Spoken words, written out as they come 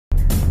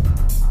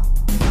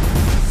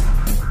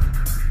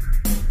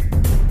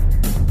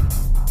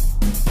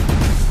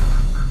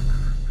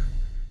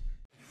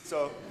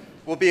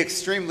be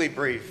extremely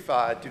brief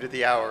due to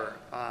the hour,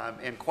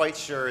 and quite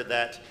sure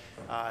that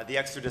the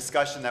extra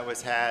discussion that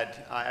was had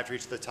after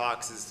each of the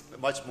talks is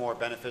much more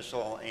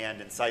beneficial and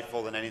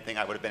insightful than anything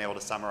I would have been able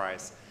to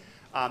summarize.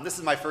 This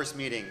is my first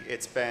meeting.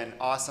 It's been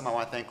awesome. I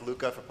want to thank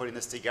Luca for putting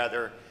this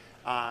together.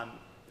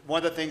 One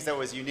of the things that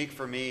was unique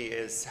for me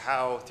is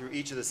how through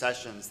each of the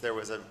sessions there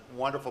was a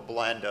wonderful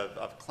blend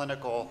of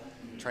clinical,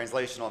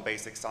 translational, and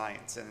basic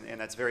science, and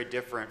that's very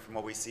different from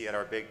what we see at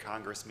our big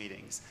Congress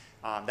meetings.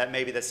 That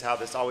maybe that's how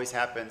this always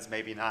happens,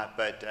 maybe not,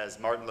 but as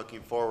Martin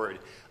looking forward,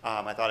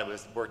 I thought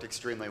it worked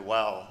extremely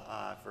well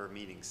for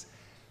meetings.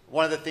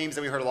 One of the themes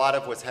that we heard a lot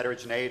of was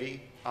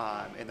heterogeneity.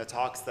 In the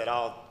talks that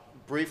I'll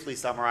briefly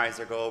summarize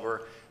or go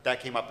over, that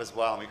came up as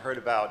well. And we heard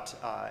about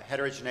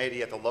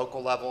heterogeneity at the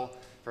local level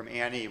from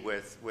Annie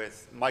with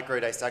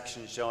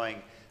microdissection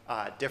showing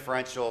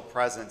differential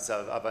presence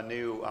of a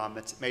new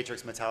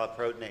matrix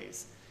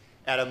metalloproteinase.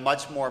 At a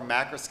much more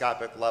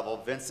macroscopic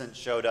level, Vincent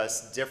showed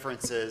us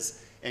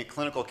differences in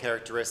clinical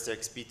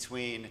characteristics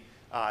between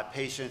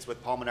patients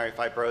with pulmonary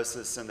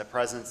fibrosis and the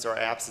presence or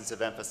absence of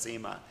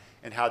emphysema,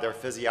 and how their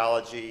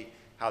physiology,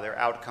 how their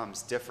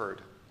outcomes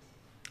differed.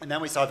 And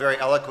then we saw very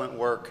eloquent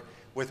work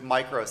with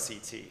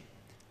micro-CT,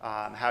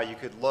 how you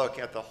could look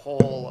at the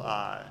whole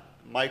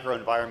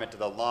microenvironment of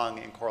the lung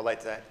and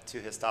correlate that to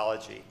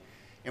histology.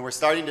 And we're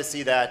starting to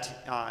see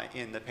that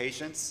in the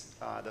patients.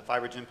 The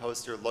FibroGen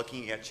poster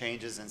looking at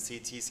changes in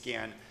CT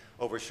scan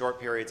over short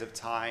periods of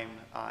time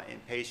in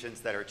patients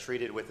that are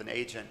treated with an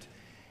agent.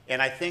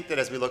 And I think that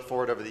as we look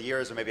forward over the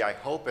years, or maybe I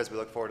hope as we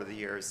look forward to the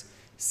years,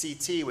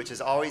 CT, which has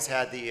always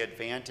had the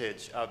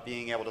advantage of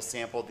being able to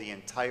sample the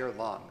entire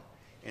lung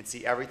and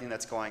see everything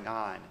that's going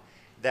on,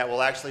 that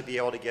will actually be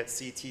able to get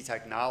CT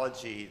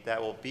technology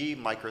that will be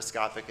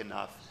microscopic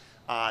enough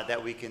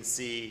that we can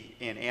see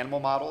in animal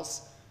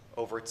models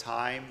over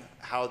time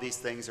how these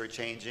things are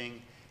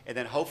changing, and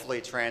then hopefully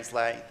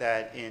translate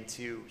that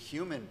into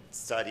human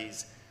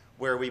studies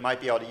where we might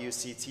be able to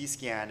use CT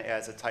scan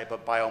as a type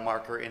of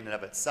biomarker in and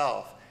of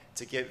itself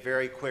to get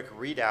very quick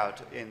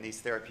readout in these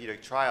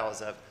therapeutic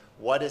trials of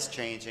what is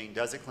changing,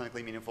 does it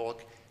clinically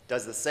meaningful,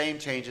 does the same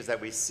changes that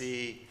we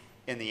see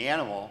in the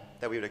animal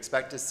that we would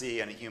expect to see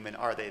in a human,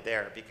 are they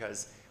there?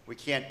 Because we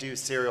can't do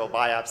serial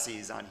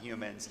biopsies on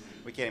humans.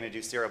 We can't even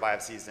do serial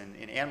biopsies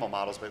in animal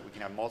models, but we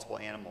can have multiple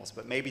animals.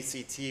 But maybe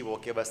CT will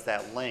give us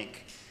that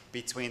link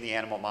between the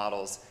animal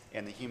models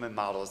and the human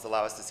models to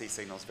allow us to see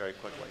signals very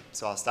quickly.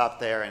 So I'll stop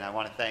there, and I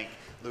want to thank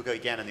Luca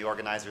again and the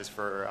organizers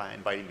for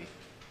inviting me.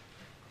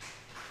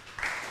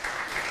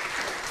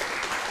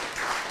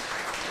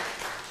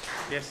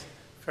 Yes,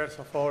 first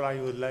of all, I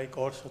would like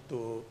also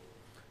to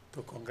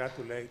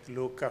congratulate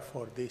Luca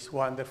for this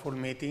wonderful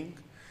meeting.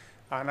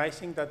 And I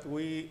think that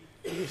we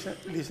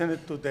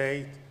listened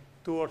today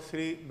 2 or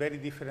 3 very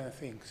different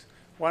things.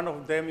 One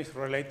of them is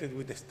related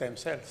with the stem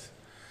cells.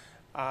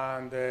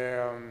 And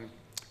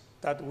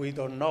that we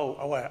don't know,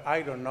 well,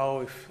 I don't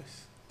know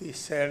if these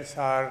cells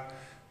are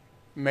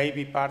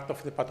maybe part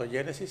of the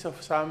pathogenesis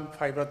of some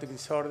fibrotic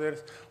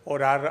disorders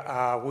or are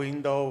a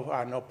window,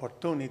 an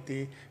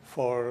opportunity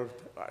for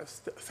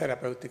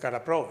therapeutic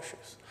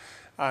approaches.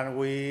 And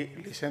we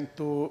listened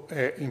to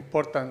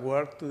important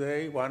work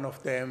today, one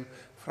of them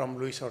from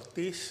Luis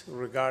Ortiz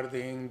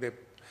regarding the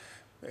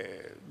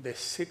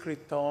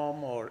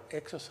secretome or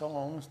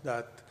exosomes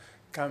that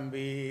can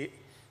be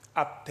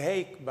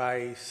uptake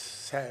by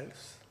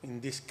cells, in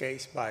this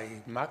case by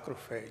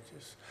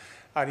macrophages,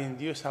 and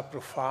induce a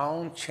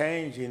profound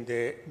change in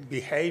the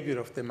behavior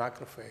of the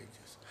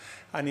macrophages.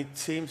 And it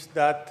seems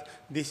that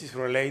this is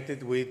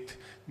related with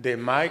the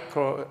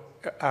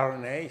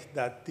microRNAs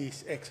that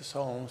these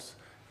exosomes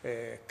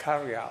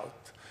carry out.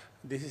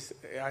 This is,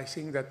 I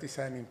think that is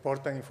an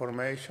important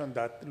information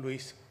that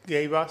Luis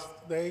gave us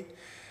today.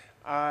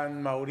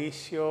 And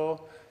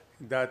Mauricio,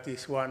 that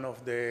is one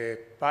of the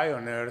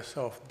pioneers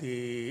of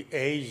the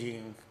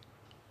aging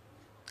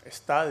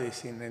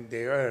studies in the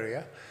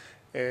area,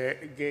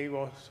 gave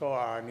also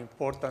an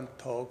important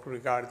talk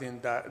regarding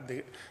that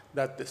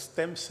the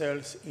stem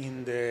cells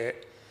in the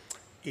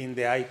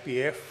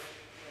IPF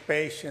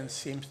patients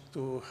seems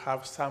to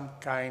have some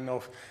kind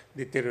of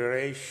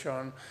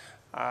deterioration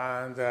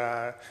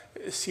and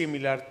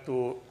similar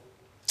to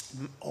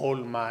all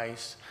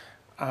mice.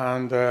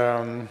 And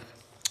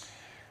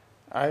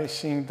I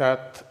think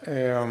that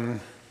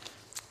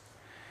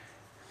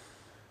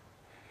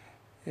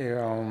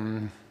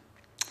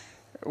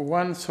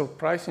one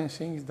surprising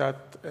thing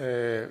that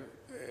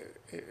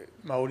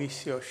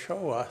Mauricio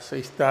showed us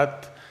is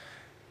that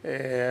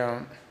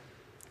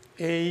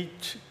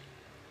age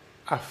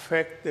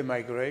affects the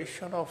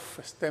migration of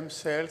stem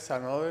cells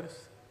and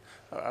others,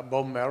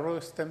 bone marrow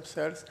stem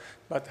cells,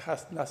 but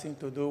has nothing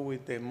to do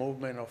with the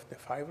movement of the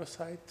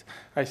fibrocytes.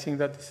 I think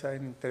that is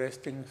an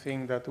interesting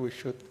thing that we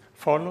should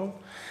follow.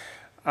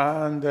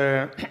 And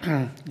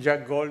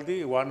Jack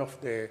Goldie, one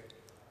of the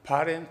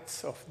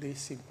parents of this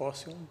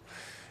symposium,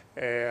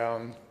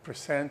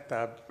 present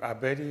a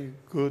very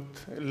good,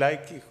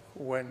 like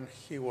when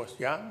he was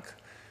young,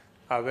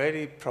 a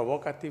very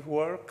provocative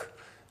work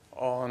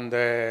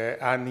the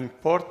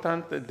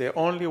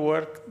only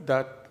work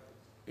that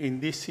in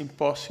this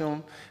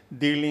symposium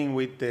dealing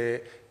with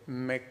the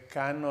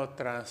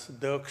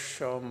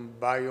mechanotransduction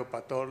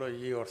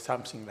biopathology or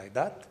something like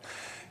that,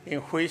 in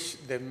which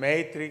the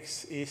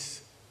matrix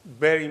is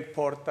very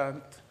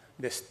important,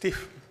 the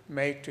stiff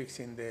matrix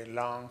in the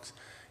lungs,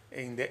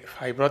 in the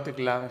fibrotic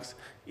lungs,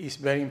 is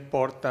very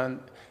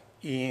important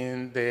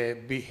in the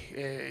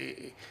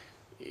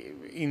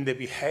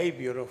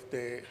behavior of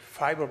the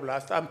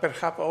fibroblasts and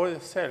perhaps all the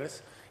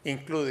cells,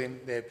 including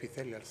the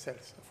epithelial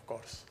cells, of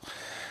course.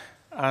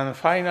 And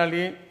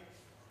finally,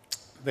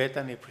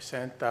 Bethany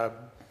present a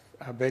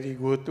very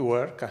good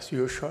work, as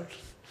usual,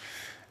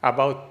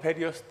 about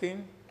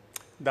periostin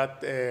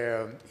that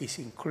is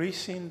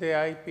increasing the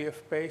IPF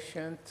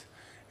patient,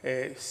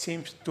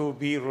 seems to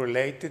be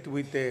related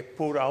with the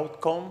poor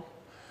outcome,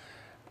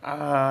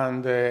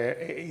 and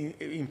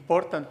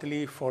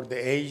importantly for the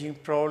aging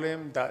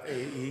problem, that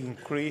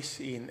increase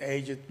in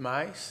aged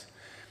mice,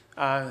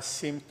 and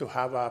seem to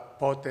have a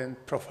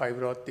potent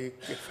profibrotic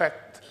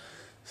effect.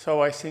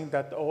 So I think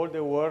that all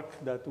the work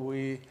that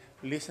we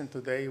listened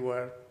today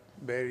were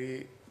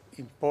very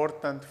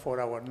important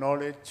for our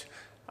knowledge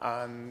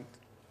and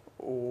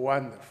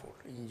wonderful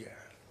in general.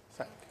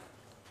 Thank you.